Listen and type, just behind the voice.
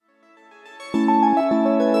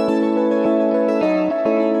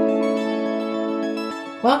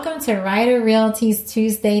Welcome to Ryder Realty's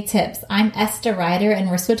Tuesday Tips. I'm Esther Ryder, and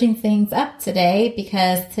we're switching things up today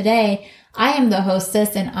because today I am the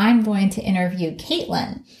hostess and I'm going to interview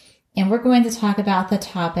Caitlin. And we're going to talk about the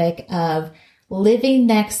topic of living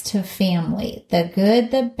next to family, the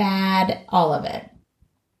good, the bad, all of it.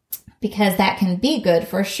 Because that can be good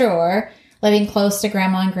for sure, living close to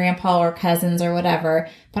grandma and grandpa or cousins or whatever.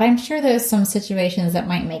 But I'm sure there's some situations that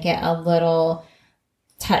might make it a little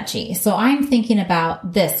touchy. So I'm thinking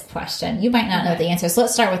about this question. You might not know the answer. So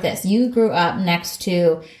let's start with this. You grew up next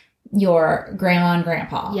to your grandma and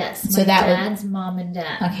grandpa. Yes. So my dad's mom and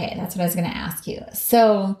dad. Okay. That's what I was going to ask you.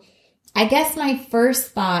 So I guess my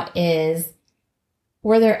first thought is,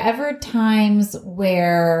 were there ever times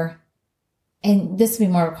where, and this would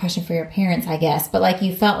be more of a question for your parents, I guess, but like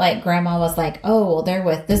you felt like grandma was like, oh, well, they're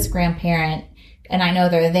with this grandparent and I know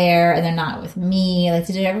they're there and they're not with me. Like,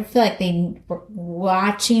 did you ever feel like they were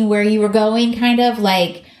watching where you were going, kind of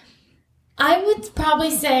like? I would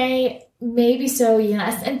probably say maybe so,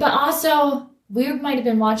 yes. But also, we might have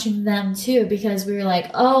been watching them too because we were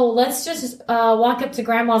like, oh, let's just walk up to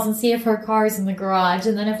grandma's and see if her car's in the garage.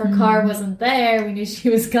 And then if her car wasn't there, we knew she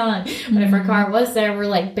was gone. But if her car was there, we're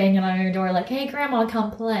like banging on her door like, hey, grandma,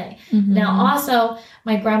 come play. Now, also,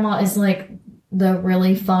 my grandma is like the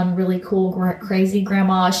really fun, really cool, crazy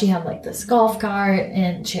grandma. She had like this golf cart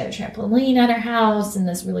and she had a trampoline at her house and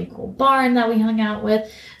this really cool barn that we hung out with.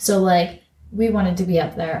 So like we wanted to be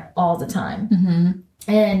up there all the time.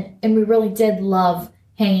 And we really did love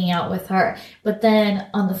hanging out with her. But then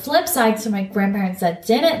on the flip side, to my grandparents that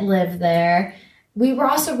didn't live there, we were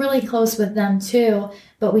also really close with them too,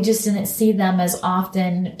 but we just didn't see them as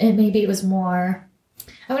often. And maybe it was more,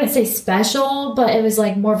 I wouldn't say special, but it was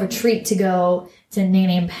like more of a treat to go to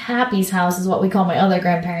Nanny and Pappy's house, is what we call my other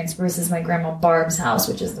grandparents, versus my grandma Barb's house,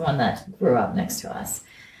 which is the one that grew up next to us.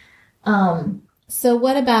 So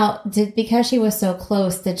what about, because she was so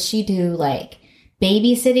close, did she do like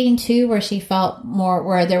babysitting too, where she felt more,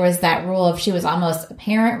 where there was that rule of she was almost a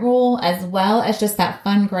parent role as well as just that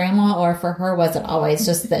fun grandma? Or for her, was it always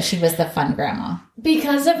just that she was the fun grandma?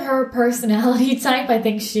 Because of her personality type, I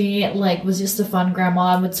think she like was just a fun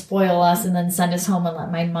grandma and would spoil us and then send us home and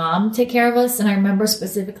let my mom take care of us. And I remember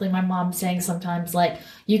specifically my mom saying sometimes like,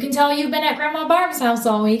 you can tell you've been at Grandma Barb's house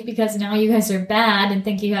all week because now you guys are bad and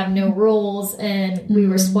think you have no rules. And we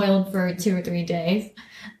were spoiled for 2 or 3 days.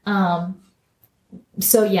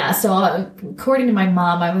 So according to my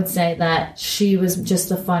mom, I would say that she was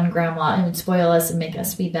just a fun grandma and would spoil us and make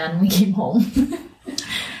us be bad when we came home.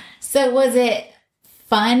 So was it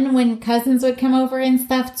fun when cousins would come over and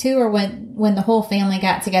stuff too, or when the whole family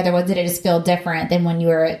got together? Did it just feel different than when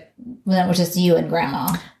it was just you and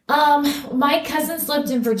grandma? My cousins lived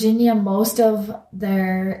in Virginia most of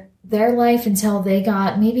their life until they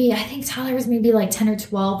got I think Tyler was maybe like 10 or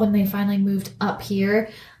 12 when they finally moved up here.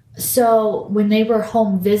 So when they were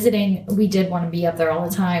home visiting, we did want to be up there all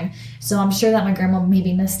the time. So I'm sure that my grandma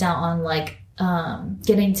maybe missed out on like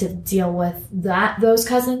getting to deal with those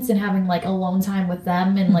cousins and having like alone time with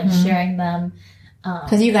them and like sharing them.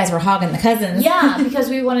 Because you guys were hogging the cousins. Yeah, because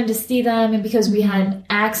we wanted to see them and because we had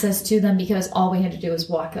access to them because all we had to do was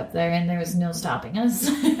walk up there and there was no stopping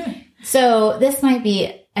us. So this might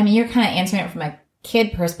be, I mean, you're kind of answering it from a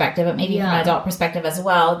kid perspective, but maybe from an adult perspective as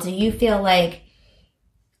well. Do you feel like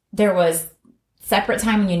there was separate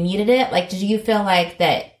time when you needed it? Like, did you feel like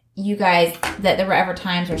that you guys, that there were ever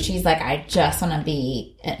times where she's like, I just want to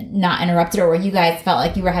be not interrupted, or where you guys felt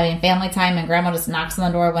like you were having family time and grandma just knocks on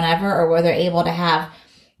the door whenever, or were they able to have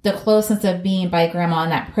the closeness of being by grandma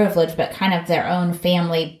and that privilege, but kind of their own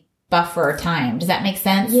family buffer time? Does that make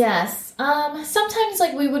sense? Yes. Sometimes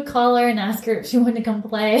like we would call her and ask her if she wanted to come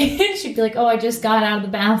play. She'd be like, oh, I just got out of the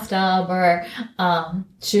bathtub, or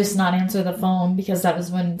she just not answer the phone because that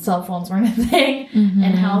was when cell phones weren't a thing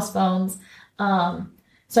and house phones.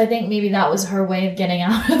 So I think maybe that was her way of getting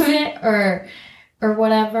out of it or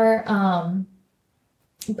whatever.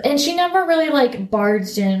 And she never really like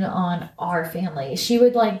barged in on our family. She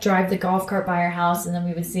would like drive the golf cart by our house and then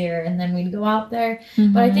we would see her and then we'd go out there.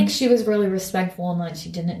 But I think she was really respectful and that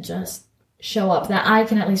she didn't just show up. That I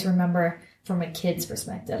can at least remember from a kid's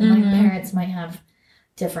perspective. My parents might have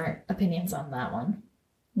different opinions on that one.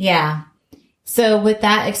 Yeah. So with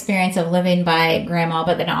that experience of living by grandma,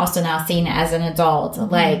 but then also now seeing it as an adult,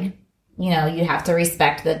 like, you know, you have to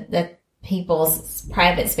respect the people's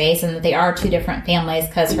private space and that they are two different families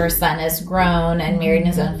because her son is grown and married in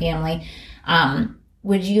his own family.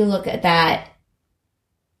 Would you look at that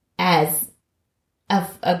as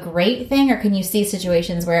a great thing, or can you see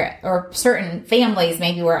situations where, or certain families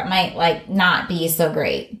maybe where it might like not be so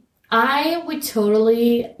great? I would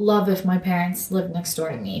totally love if my parents lived next door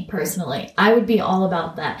to me, personally. I would be all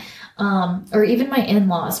about that. Or even my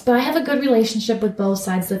in-laws. But I have a good relationship with both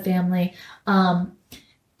sides of the family.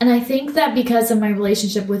 And I think that because of my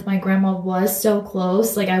relationship with my grandma was so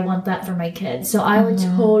close, like I want that for my kids. So I would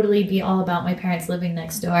totally be all about my parents living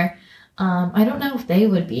next door. I don't know if they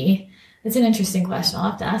would be. It's an interesting question.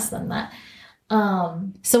 I'll have to ask them that.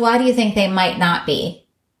 So why do you think they might not be?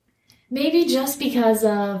 Maybe just because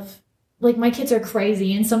of, like, my kids are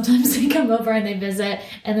crazy and sometimes they come over and they visit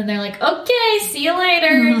and then they're like, okay, see you later.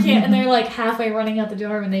 And they're like halfway running out the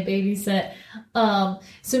door when they babysit.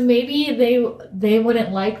 So maybe they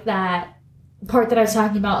wouldn't like that part that I was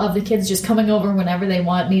talking about of the kids just coming over whenever they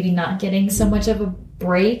want, maybe not getting so much of a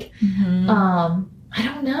break. I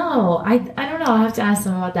don't know. I don't know. I'll have to ask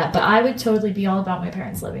them about that. But I would totally be all about my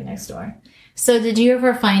parents living next door. So did you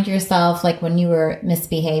ever find yourself, like when you were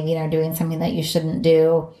misbehaving or doing something that you shouldn't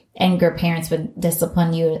do and your parents would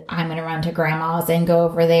discipline you, I'm going to run to grandma's and go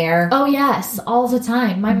over there? Oh, yes. All the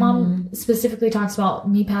time. My mom specifically talks about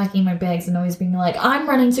me packing my bags and always being like, I'm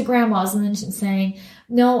running to grandma's. And then she's saying,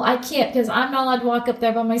 no, I can't because I'm not allowed to walk up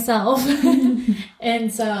there by myself.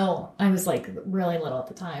 And so I was like really little at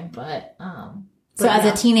the time. But so as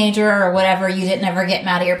a teenager or whatever, you didn't ever get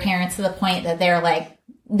mad at your parents to the point that they're like,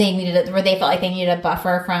 they needed it, where they felt like they needed a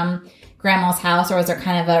buffer from grandma's house, or was there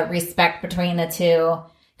kind of a respect between the two?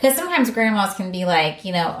 Because sometimes grandmas can be like,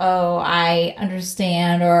 you know, oh, I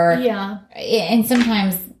understand, or and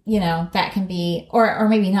sometimes, you know, that can be, or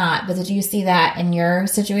maybe not. But did you see that in your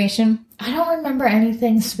situation? I don't remember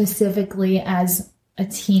anything specifically as a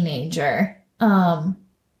teenager.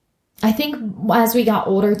 I think as we got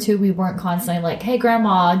older too, we weren't constantly like, hey,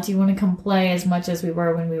 grandma, do you want to come play as much as we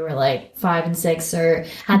were when we were like 5 and 6 or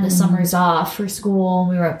had the summers off for school and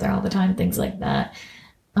we were up there all the time, things like that.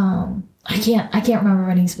 I can't remember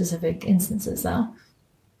any specific instances though.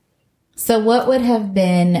 So what would have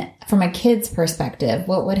been, from a kid's perspective,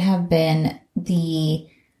 what would have been the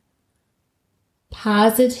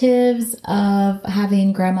positives of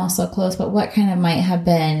having grandma so close, but what kind of might have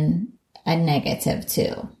been a negative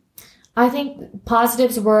too? I think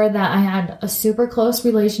positives were that I had a super close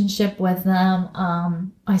relationship with them.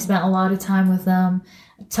 I spent a lot of time with them,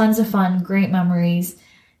 tons of fun, great memories.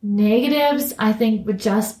 Negatives, I think, would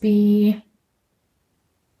just be,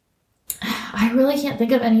 I really can't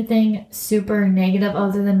think of anything super negative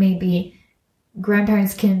other than maybe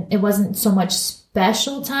grandparents it wasn't so much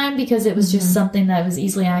special time because it was just something that was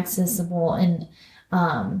easily accessible and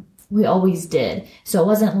we always did. So it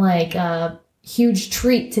wasn't like huge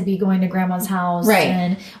treat to be going to grandma's house, right?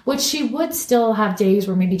 And which she would still have days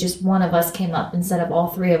where maybe just one of us came up instead of all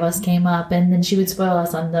three of us came up, and then she would spoil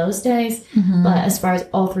us on those days. But as far as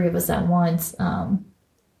all three of us at once,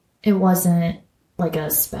 it wasn't like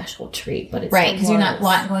a special treat, but it's right, because you're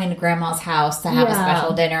not going to grandma's house to have a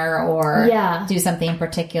special dinner or do something in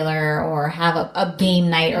particular or have a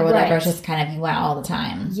game night or whatever. It's just kind of you went all the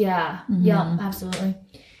time. Yeah, absolutely.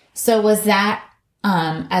 So was that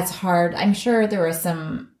as hard? I'm sure there were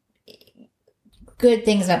some good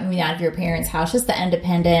things about moving out of your parents' house, just the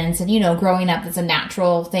independence and, you know, growing up, it's a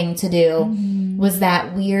natural thing to do. Was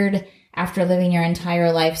that weird after living your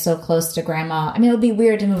entire life so close to grandma? I mean, it would be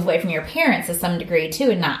weird to move away from your parents to some degree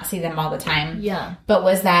too and not see them all the time. Yeah. But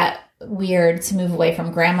was that weird to move away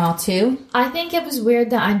from grandma too? I think it was weird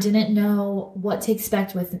that I didn't know what to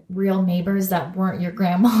expect with real neighbors that weren't your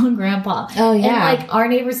grandma and grandpa. Oh yeah. And like our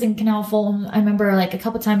neighbors in Canal Fulton, I remember like a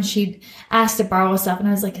couple times she'd asked to borrow stuff and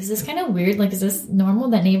I was like, is this kind of weird? Like, is this normal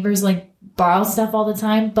that neighbors like borrow stuff all the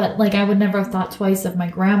time? But like I would never have thought twice of my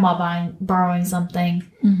grandma borrowing something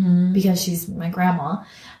because she's my grandma.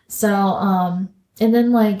 So and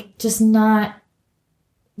then like just not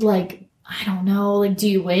like, I don't know, like, do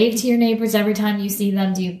you wave to your neighbors every time you see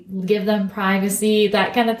them? Do you give them privacy?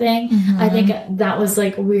 That kind of thing. I think that was,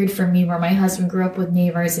 like, weird for me where my husband grew up with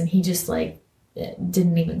neighbors and he just, like,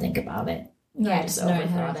 didn't even think about it. Yeah, just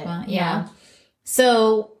overthought it. Yeah.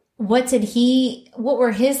 So what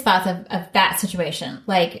were his thoughts of that situation?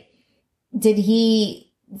 Like, did he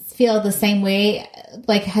feel the same way?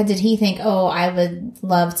 Like, did he think, oh, I would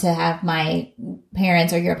love to have my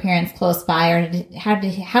parents or your parents close by? Or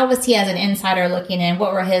how was he as an insider looking in?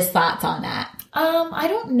 What were his thoughts on that? I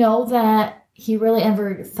don't know that he really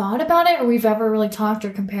ever thought about it or we've ever really talked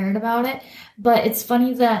or compared about it. But it's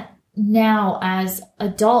funny that now as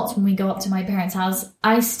adults, when we go up to my parents' house,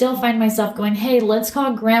 I still find myself going, hey, let's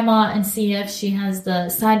call grandma and see if she has the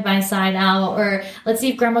side-by-side out, or let's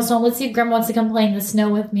see if grandma's home. Let's see if grandma wants to come play in the snow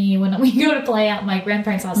with me when we go to play at my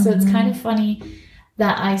grandparents' house. So it's kind of funny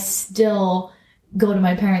that I still go to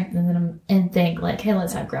my parents and think like, hey,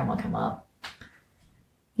 let's have grandma come up.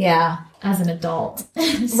 Yeah. As an adult.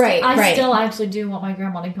 Right. I still actually do want my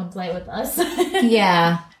grandma to come play with us.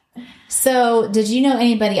 Yeah. So did you know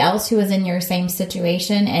anybody else who was in your same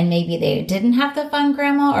situation and maybe they didn't have the fun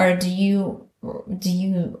grandma, or do you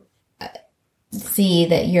see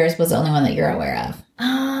that yours was the only one that you're aware of?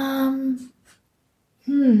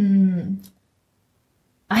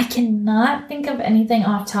 I cannot think of anything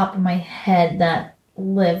off the top of my head that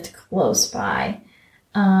lived close by.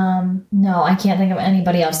 No, I can't think of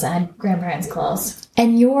anybody else that had grandparents close.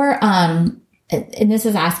 And your, and this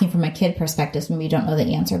is asking from a kid perspective, so maybe you don't know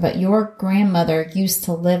the answer, but your grandmother used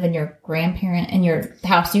to live in your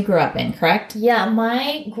house you grew up in, correct? Yeah,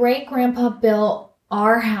 my great-grandpa built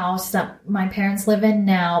our house that my parents live in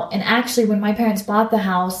now. And actually, when my parents bought the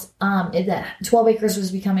house, that 12 acres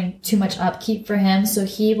was becoming too much upkeep for him. So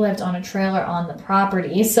he lived on a trailer on the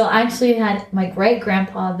property. So I actually had my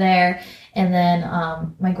great-grandpa there. And then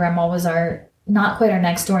my grandma was not quite our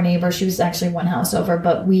next door neighbor. She was actually one house over,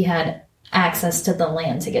 but we had access to the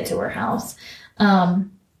land to get to her house.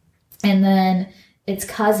 And then it's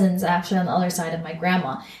cousins actually on the other side of my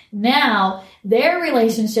grandma. Now, their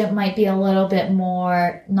relationship might be a little bit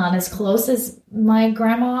more not as close as my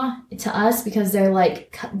grandma to us because they're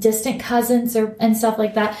like distant cousins and stuff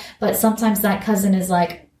like that. But sometimes that cousin is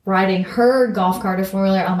like riding her golf cart or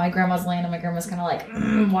four-wheeler on my grandma's land, and my grandma's kind of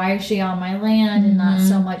like, why is she on my land? And not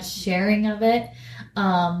so much sharing of it.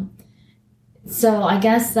 So I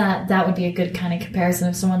guess that would be a good kind of comparison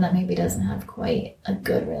of someone that maybe doesn't have quite a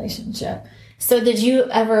good relationship. So did you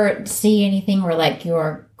ever see anything where like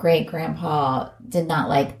your great grandpa did not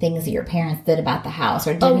like things that your parents did about the house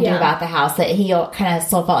or didn't do about the house, that he kind of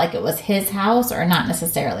still felt like it was his house, or not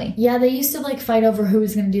necessarily? Yeah, they used to like fight over who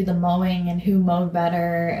was going to do the mowing and who mowed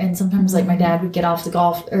better. And sometimes like my dad would get off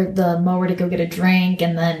the mower to go get a drink,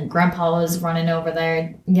 and then grandpa was running over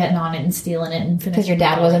there, getting on it and stealing it and finishing. Because your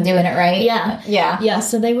dad wasn't doing it right? Yeah. Yeah.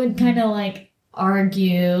 So they would kind of like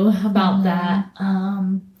argue about that.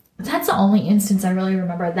 That's the only instance I really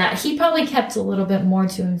remember that. He probably kept a little bit more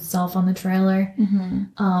to himself on the trailer.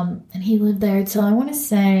 And he lived there until I want to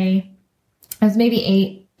say I was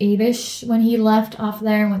maybe eight-ish when he left off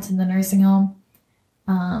there and went to the nursing home.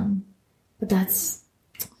 But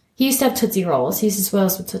he used to have Tootsie Rolls. He used to spoil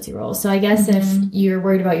us with Tootsie Rolls. So I guess if you're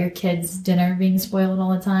worried about your kids' dinner being spoiled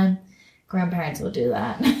all the time, grandparents will do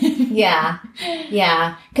that. Yeah.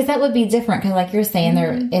 Because that would be different. Because like you're saying,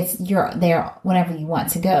 they're there whenever you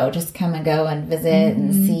want to go. Just come and go and visit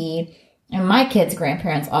and see. And my kids'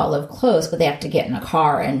 grandparents all live close, but they have to get in a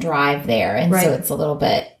car and drive there. And so it's a little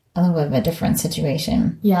bit of a different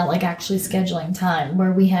situation. Yeah, like actually scheduling time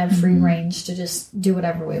where we have free range to just do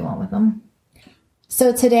whatever we want with them.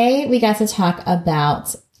 So today we got to talk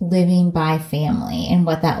about living by family and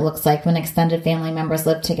what that looks like when extended family members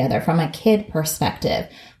live together from a kid perspective.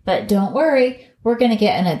 But don't worry, we're going to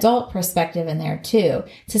get an adult perspective in there too,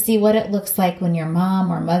 to see what it looks like when your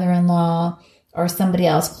mom or mother-in-law or somebody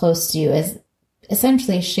else close to you is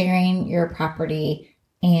essentially sharing your property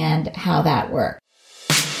and how that works.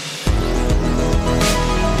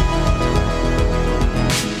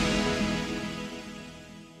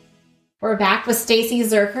 We're back with Stacy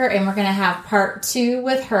Zerker, and we're going to have part 2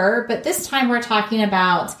 with her. But this time we're talking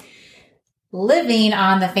about living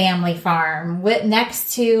on the family farm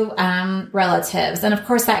next to relatives. And of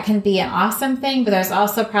course, that can be an awesome thing, but there's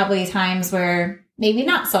also probably times where maybe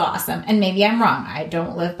not so awesome. And maybe I'm wrong. I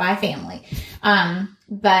don't live by family.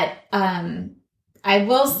 But I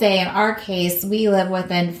will say in our case, we live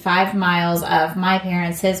within 5 miles of my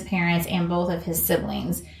parents, his parents, and both of his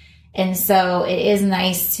siblings. And so it is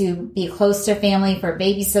nice to be close to family for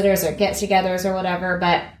babysitters or get-togethers or whatever,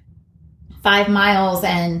 but 5 miles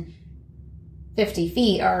and 50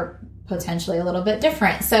 feet are potentially a little bit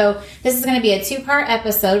different. So this is going to be a 2-part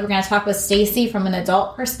episode. We're going to talk with Stacy from an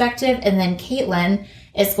adult perspective, and then Caitlin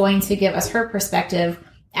is going to give us her perspective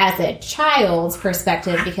as a child's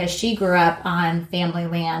perspective because she grew up on family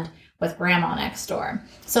land with grandma next door.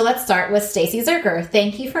 So let's start with Stacy Zerker.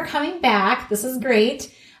 Thank you for coming back. This is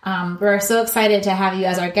great. We're so excited to have you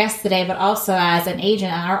as our guest today, but also as an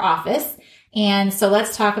agent at our office. And so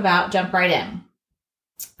let's jump right in.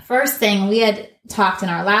 First thing, we had talked in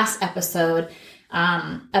our last episode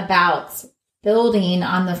about building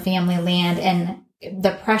on the family land and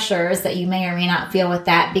the pressures that you may or may not feel with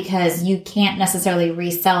that because you can't necessarily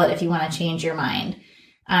resell it if you want to change your mind.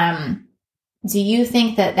 Do you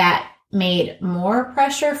think that made more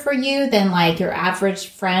pressure for you than like your average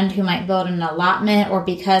friend who might build an allotment, or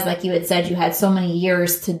because like you had said you had so many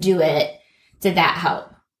years to do it, did that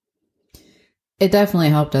help? It definitely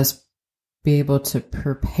helped us be able to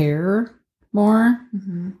prepare more.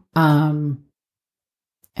 Mm-hmm.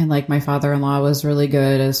 And like my father-in-law was really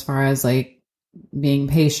good as far as like being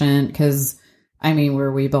patient because I mean,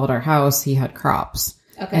 where we built our house, he had crops.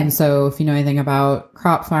 Okay. And so if you know anything about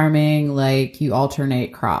crop farming, like you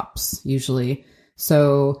alternate crops usually.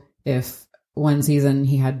 So if one season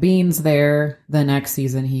he had beans there, the next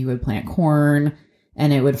season he would plant corn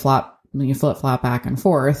and it would flip-flop back and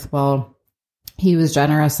forth. Well, he was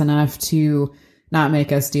generous enough to not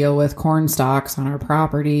make us deal with corn stalks on our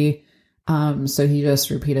property. So he just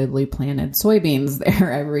repeatedly planted soybeans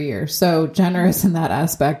there every year. So generous in that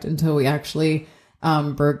aspect until we actually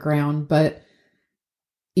broke ground. But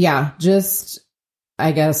yeah, just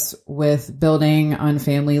I guess with building on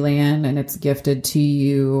family land and it's gifted to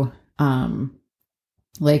you,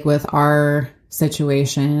 like with our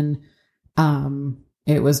situation,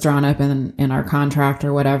 it was drawn up in our contract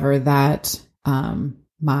or whatever that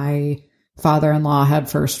my father-in-law had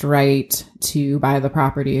first right to buy the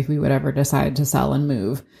property if we would ever decide to sell and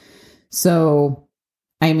move. So,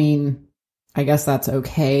 I mean, I guess that's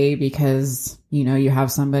okay because, you know, you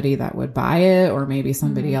have somebody that would buy it or maybe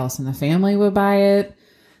somebody else in the family would buy it.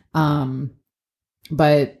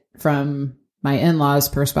 But from my in-laws'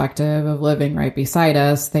 perspective of living right beside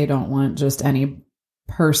us, they don't want just any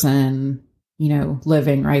person, you know,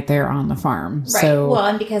 living right there on the farm. Right. So, well,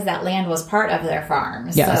 and because that land was part of their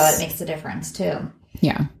farm. Yes. So it makes a difference too.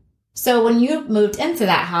 yeah. So when you moved into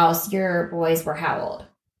that house, your boys were how old?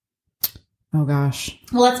 Oh gosh.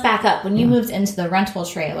 Well, let's back up. When you moved into the rental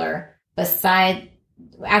trailer,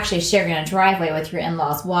 actually sharing a driveway with your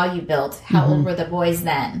in-laws while you built, how old were the boys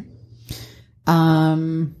then?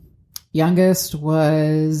 Youngest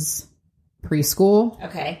was preschool.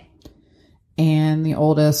 Okay. And the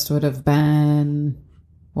oldest would have been,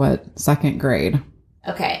 second grade.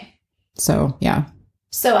 Okay. So, yeah.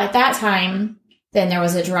 So at that time, then there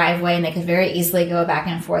was a driveway and they could very easily go back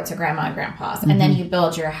and forth to grandma and grandpa's. And then you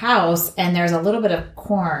build your house and there's a little bit of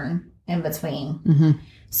corn in between.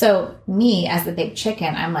 So me as the big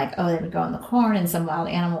chicken, I'm like, oh, they would go in the corn and some wild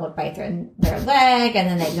animal would bite their leg and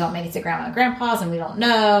then they don't make it to grandma and grandpa's and we don't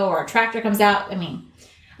know, or a tractor comes out. I mean,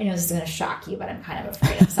 I know this is going to shock you, but I'm kind of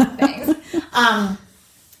afraid of some things.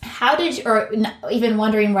 How did you, or even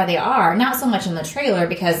wondering where they are, not so much in the trailer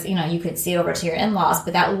because, you know, you could see over to your in-laws,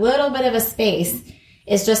 but that little bit of a space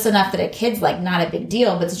is just enough that a kid's like not a big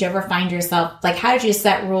deal. But did you ever find yourself, like, how did you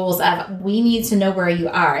set rules of, we need to know where you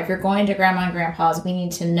are? If you're going to grandma and grandpa's, we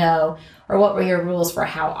need to know, or what were your rules for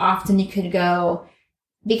how often you could go?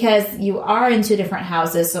 Because you are in two different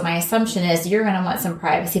houses. So my assumption is you're going to want some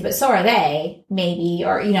privacy, but so are they maybe,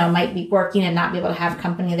 or, you know, might be working and not be able to have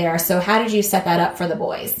company there. So how did you set that up for the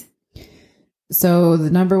boys? So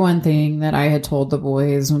the number one thing that I had told the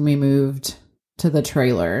boys when we moved to the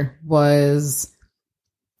trailer was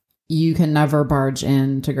you can never barge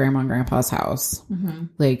into grandma and grandpa's house.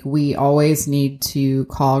 Like we always need to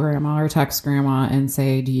call grandma or text grandma and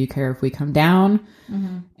say, do you care if we come down?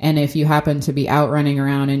 And if you happen to be out running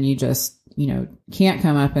around and you just, you know, can't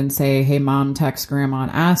come up and say, hey, mom, text grandma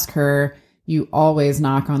and ask her, you always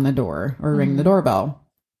knock on the door or ring the doorbell.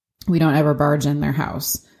 We don't ever barge in their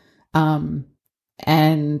house. And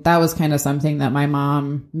that was kind of something that my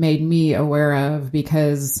mom made me aware of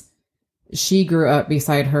because she grew up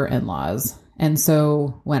beside her in-laws. And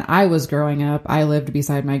so when I was growing up, I lived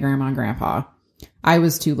beside my grandma and grandpa. I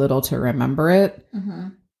was too little to remember it,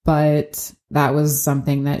 but that was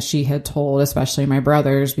something that she had told, especially my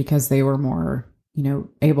brothers, because they were more, you know,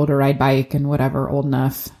 able to ride bike and whatever, old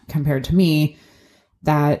enough compared to me,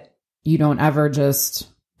 that you don't ever just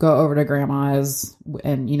go over to grandma's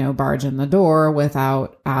and, you know, barge in the door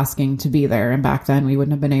without asking to be there. And back then we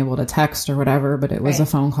wouldn't have been able to text or whatever, but it was a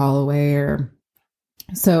phone call away. Or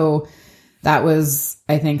so that was,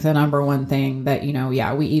 I think, the number one thing that, you know,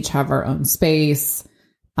 yeah, we each have our own space.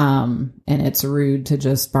 And it's rude to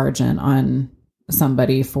just barge in on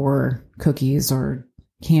somebody for cookies or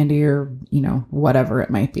candy or, you know, whatever it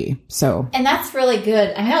might be. So, and that's really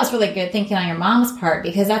good. I mean, that was really good thinking on your mom's part,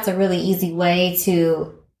 because that's a really easy way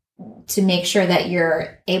to make sure that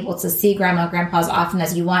you're able to see grandma and grandpa as often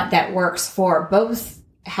as you want. That works for both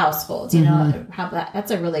households. You know, how that's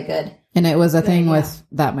a really good. And it was a thing with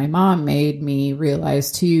that my mom made me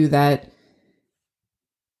realize too, that,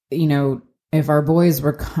 you know, if our boys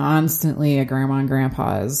were constantly at grandma and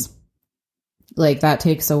grandpa's, like that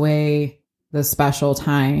takes away the special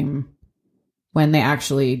time when they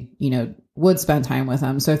actually, you know, would spend time with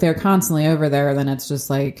them. So if they're constantly over there, then it's just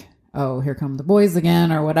like, oh, here come the boys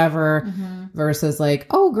again or whatever, versus like,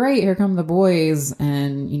 oh, great, here come the boys.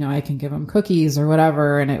 And, you know, I can give them cookies or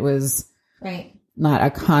whatever. And it was not a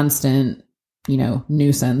constant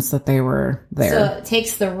nuisance that they were there. So it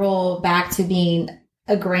takes the role back to being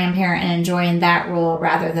a grandparent and enjoying that role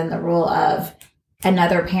rather than the role of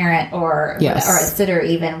another parent or a sitter,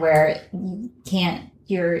 even where you can't,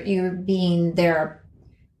 you're being their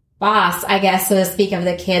boss, I guess, so to speak, of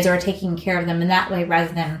the kids or taking care of them in that way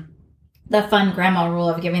rather than the fun grandma rule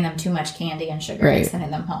of giving them too much candy and sugar and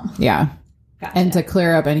sending them home. Yeah. Gotcha. And to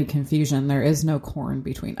clear up any confusion, there is no corn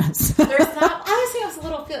between us. There's not, I was thinking it was a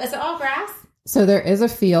little field. Is it all grass? So there is a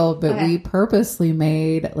field, but we purposely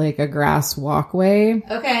made like a grass walkway.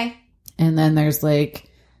 Okay. And then there's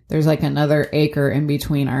another acre in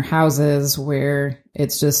between our houses where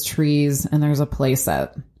it's just trees and there's a play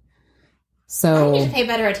set. So I need to pay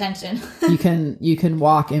better attention. you can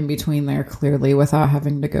walk in between there clearly without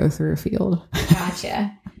having to go through a field.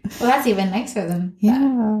 Gotcha. Well, that's even nicer than yeah.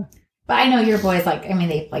 that. But I know your boys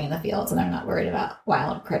they play in the fields and they're not worried about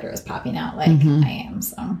wild critters popping out like I am.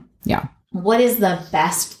 So yeah. What is the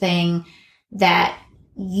best thing that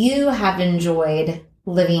you have enjoyed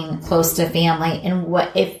living close to family? And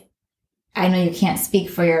what if, I know you can't speak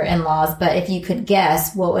for your in-laws, but if you could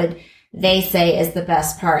guess, what would they say is the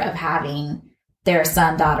best part of having their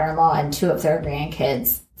son, daughter-in-law, and 2 of their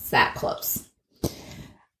grandkids that close?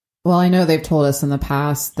 Well, I know they've told us in the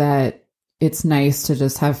past that it's nice to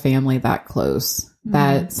just have family that close,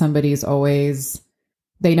 that somebody's always,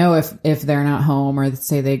 they know if they're not home or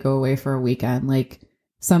say they go away for a weekend, like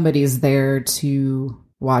somebody's there to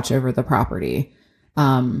watch over the property.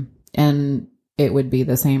 And it would be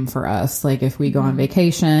the same for us. Like if we go on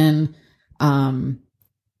vacation, now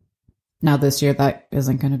this year that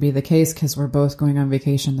isn't going to be the case because we're both going on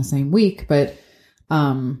vacation the same week, but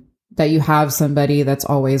that you have somebody that's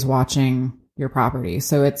always watching your property.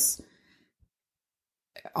 So it's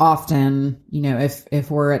often, if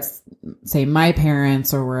we're at, say, my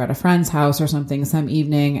parents or we're at a friend's house or something some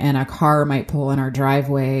evening and a car might pull in our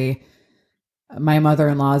driveway, my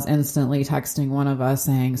mother-in-law is instantly texting one of us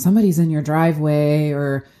saying, somebody's in your driveway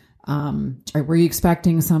or were you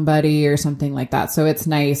expecting somebody or something like that. So it's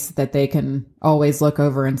nice that they can always look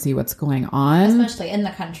over and see what's going on. Especially in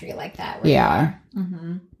the country like that. Yeah.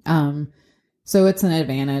 So it's an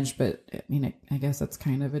advantage, but I guess it's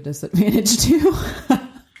kind of a disadvantage too.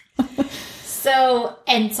 So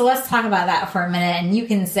let's talk about that for a minute, and you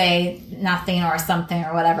can say nothing or something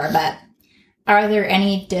or whatever, but are there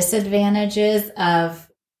any disadvantages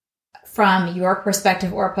from your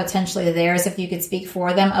perspective or potentially theirs, if you could speak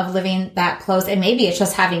for them, of living that close? And maybe it's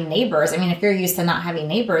just having neighbors. I mean, if you're used to not having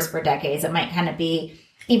neighbors for decades, it might kind of be,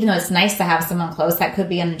 even though it's nice to have someone close, that could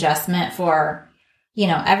be an adjustment for,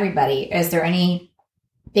 everybody. Is there anything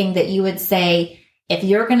that you would say, if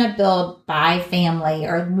you're going to build by family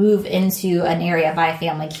or move into an area by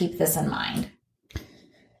family, keep this in mind?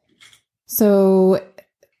 So,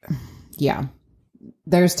 yeah,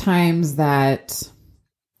 there's times that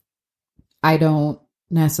I don't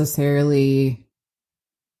necessarily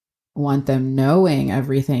want them knowing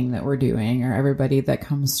everything that we're doing or everybody that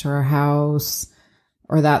comes to our house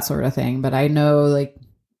or that sort of thing. But I know, like,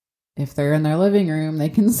 if they're in their living room, they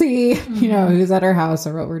can see, who's at our house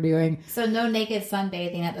or what we're doing. So no naked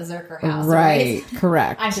sunbathing at the Zerker house. Right.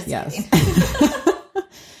 Correct. I'm just kidding.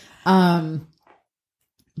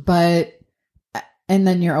 But, and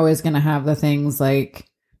then you're always going to have the things like,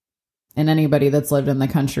 and anybody that's lived in the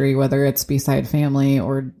country, whether it's beside family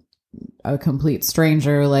or a complete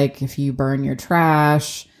stranger, like if you burn your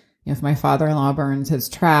trash, if my father-in-law burns his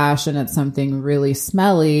trash and it's something really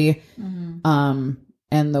smelly,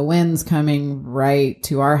 and the wind's coming right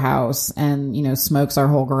to our house and, smokes our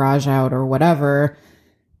whole garage out or whatever,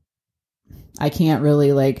 I can't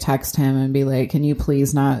really like text him and be like, can you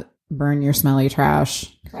please not burn your smelly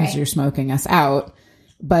trash because you're smoking us out?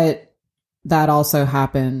 But that also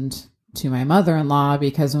happened to my mother-in-law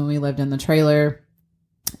because when we lived in the trailer,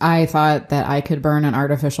 I thought that I could burn an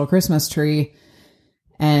artificial Christmas tree.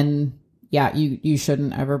 And yeah, you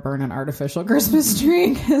shouldn't ever burn an artificial Christmas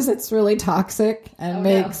tree because it's really toxic and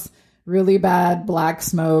makes really bad black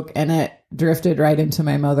smoke. And it drifted right into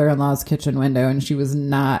my mother-in-law's kitchen window and she was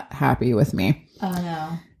not happy with me. Oh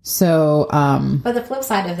no. So, but the flip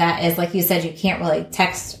side of that is, like you said, you can't really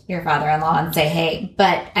text your father-in-law and say, hey,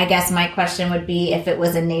 but I guess my question would be, if it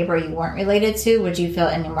was a neighbor you weren't related to, would you feel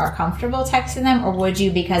any more comfortable texting them, or would you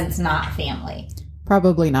because it's not family?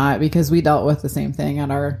 Probably not, because we dealt with the same thing at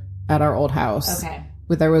our old house. Okay.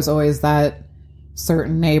 But there was always that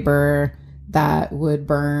certain neighbor that would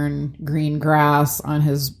burn green grass on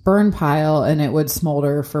his burn pile and it would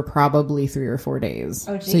smolder for probably 3 or 4 days.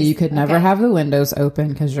 Oh, geez. So you could never have the windows open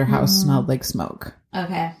because your house smelled like smoke.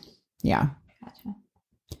 Okay. Yeah. Gotcha.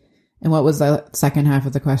 And what was the second half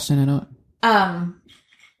of the question?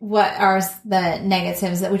 what are the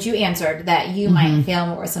negatives which you answered that you might feel,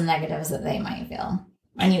 what were some negatives that they might feel?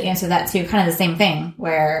 And you answered that too, kind of the same thing,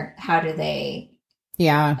 where how do they?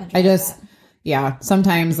 Yeah.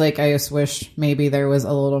 Sometimes like I just wish maybe there was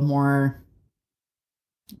a little more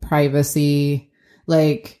privacy.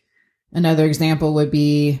 Like another example would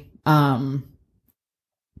be, and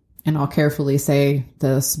I'll carefully say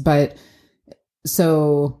this, but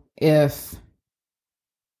so if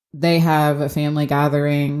they have a family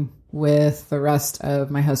gathering with the rest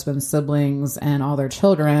of my husband's siblings and all their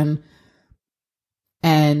children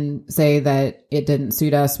and say that it didn't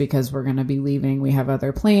suit us because we're going to be leaving, we have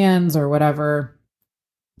other plans or whatever,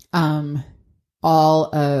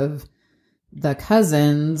 all of the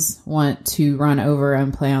cousins want to run over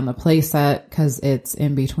and play on the play set because it's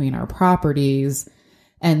in between our properties.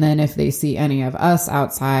 And then if they see any of us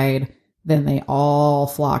outside, then they all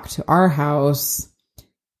flock to our house.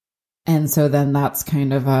 And so then that's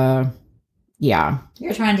kind of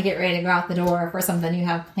You're trying to get ready to go out the door for something you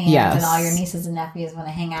have planned, and all your nieces and nephews want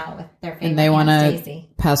to hang out with their favorite and they want to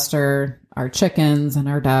pester our chickens and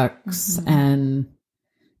our ducks and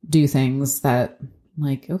do things that,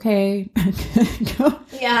 like, okay, go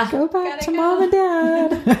back to mom and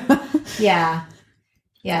dad. Yeah.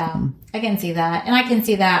 I can see that. And I can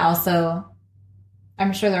see that also.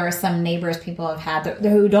 I'm sure there are some neighbors people have had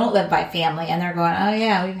who don't live by family, and they're going, oh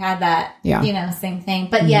yeah, we've had that, same thing.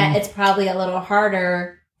 But yeah, it's probably a little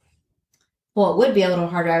harder. Well, it would be a little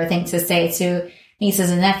harder, I would think, to say to nieces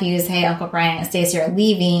and nephews, hey, Uncle Brian and Stacey are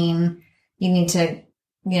leaving. You need to,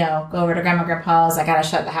 go over to Grandma and Grandpa's. I got to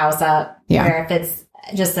shut the house up. Yeah. Where if it's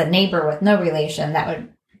just a neighbor with no relation, that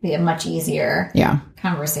would be a much easier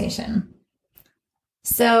conversation.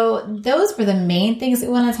 So those were the main things we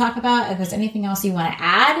want to talk about. If there's anything else you want to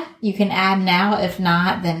add, you can add now. If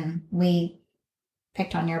not, then we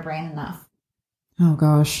picked on your brain enough. Oh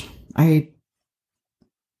gosh. I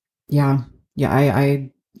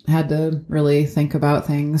had to really think about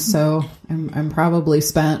things. So I'm probably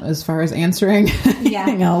spent as far as answering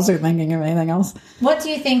anything else or thinking of anything else. What do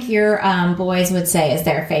you think your boys would say is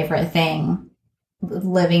their favorite thing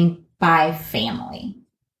living by family?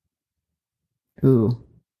 Ooh.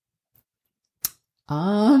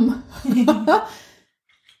 Well,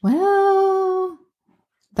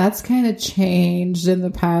 that's kind of changed in the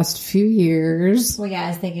past few years. Well, yeah,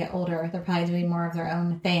 as they get older, they're probably doing more of their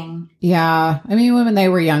own thing. Yeah. I mean, when they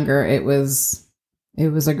were younger, it was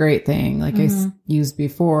a great thing. Like I used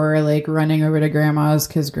before, like running over to grandma's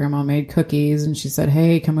because grandma made cookies and she said,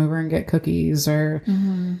 hey, come over and get cookies. Or,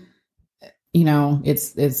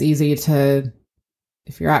 it's easy to,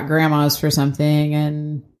 if you're at grandma's for something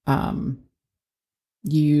and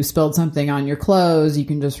you spilled something on your clothes, you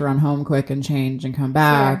can just run home quick and change and come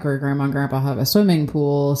back. Sure. Or grandma and grandpa have a swimming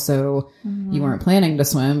pool, so you weren't planning to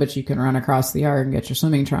swim, but you can run across the yard and get your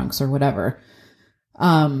swimming trunks or whatever.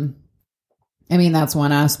 I mean, that's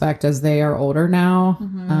one aspect as they are older now,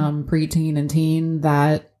 preteen and teen,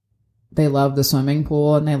 that they love the swimming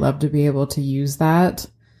pool and they love to be able to use that.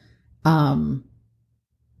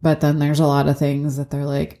 But then there's a lot of things that they're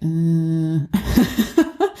like,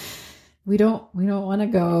 we don't want to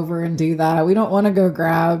go over and do that. We don't want to go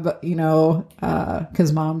grab,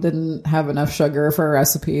 cause mom didn't have enough sugar for a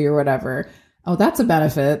recipe or whatever. Oh, that's a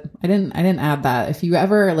benefit. I didn't add that. If you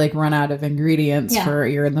ever like run out of ingredients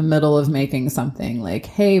you're in the middle of making something, like,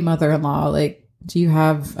 hey, mother-in-law, like, do you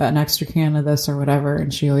have an extra can of this or whatever?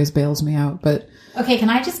 And she always bails me out. But okay, can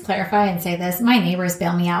I just clarify and say this? My neighbors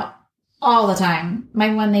bail me out all the time.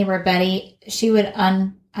 My one neighbor, Betty, she would I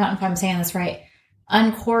don't know if I'm saying this right,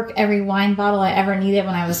 uncork every wine bottle I ever needed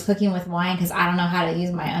when I was cooking with wine because I don't know how to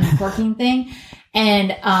use my uncorking thing.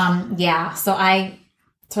 And so I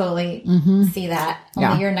totally see that.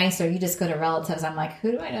 Only you're nicer. You just go to relatives. I'm like,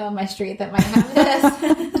 who do I know on my street that might have this?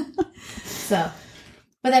 So,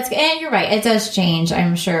 but that's good. And you're right. It does change,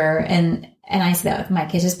 I'm sure. And I see that with my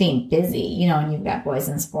kids just being busy, and you've got boys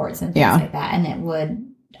in sports and things like that.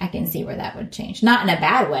 And I can see where that would change. Not in a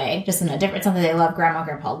bad way, just in a different, something they love grandma and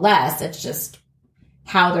grandpa less. It's just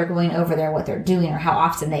how they're going over there, what they're doing, or how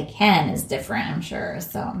often they can is different, I'm sure.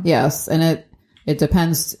 So yes. And it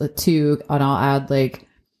depends too. And I'll add, like,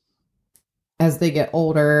 as they get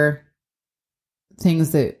older,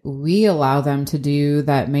 things that we allow them to do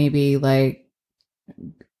that maybe like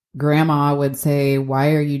grandma would say,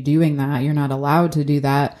 why are you doing that? You're not allowed to do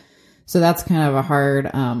that. So that's kind of a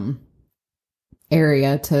hard,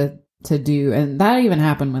 area to do. And that even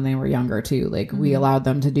happened when they were younger too. Like we allowed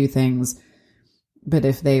them to do things, but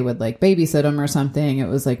if they would like babysit them or something, it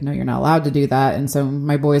was like, no, you're not allowed to do that. And so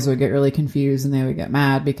my boys would get really confused and they would get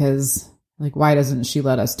mad because Like, why doesn't she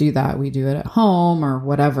let us do that? We do it at home or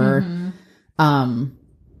whatever.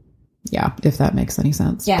 Yeah, if that makes any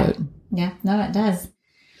sense. Yeah. But Yeah, no, it does.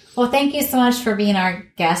 Well, thank you so much for being our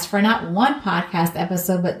guest for not one podcast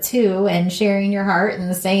episode, but two, and sharing your heart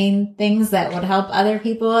and saying things that would help other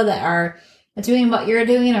people that are doing what you're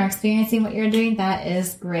doing or experiencing what you're doing. That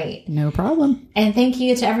is great. no problem. And thank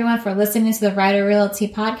you to everyone for listening to the Rider Realty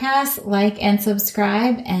podcast. Like and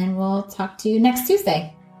subscribe, and we'll talk to you next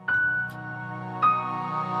Tuesday.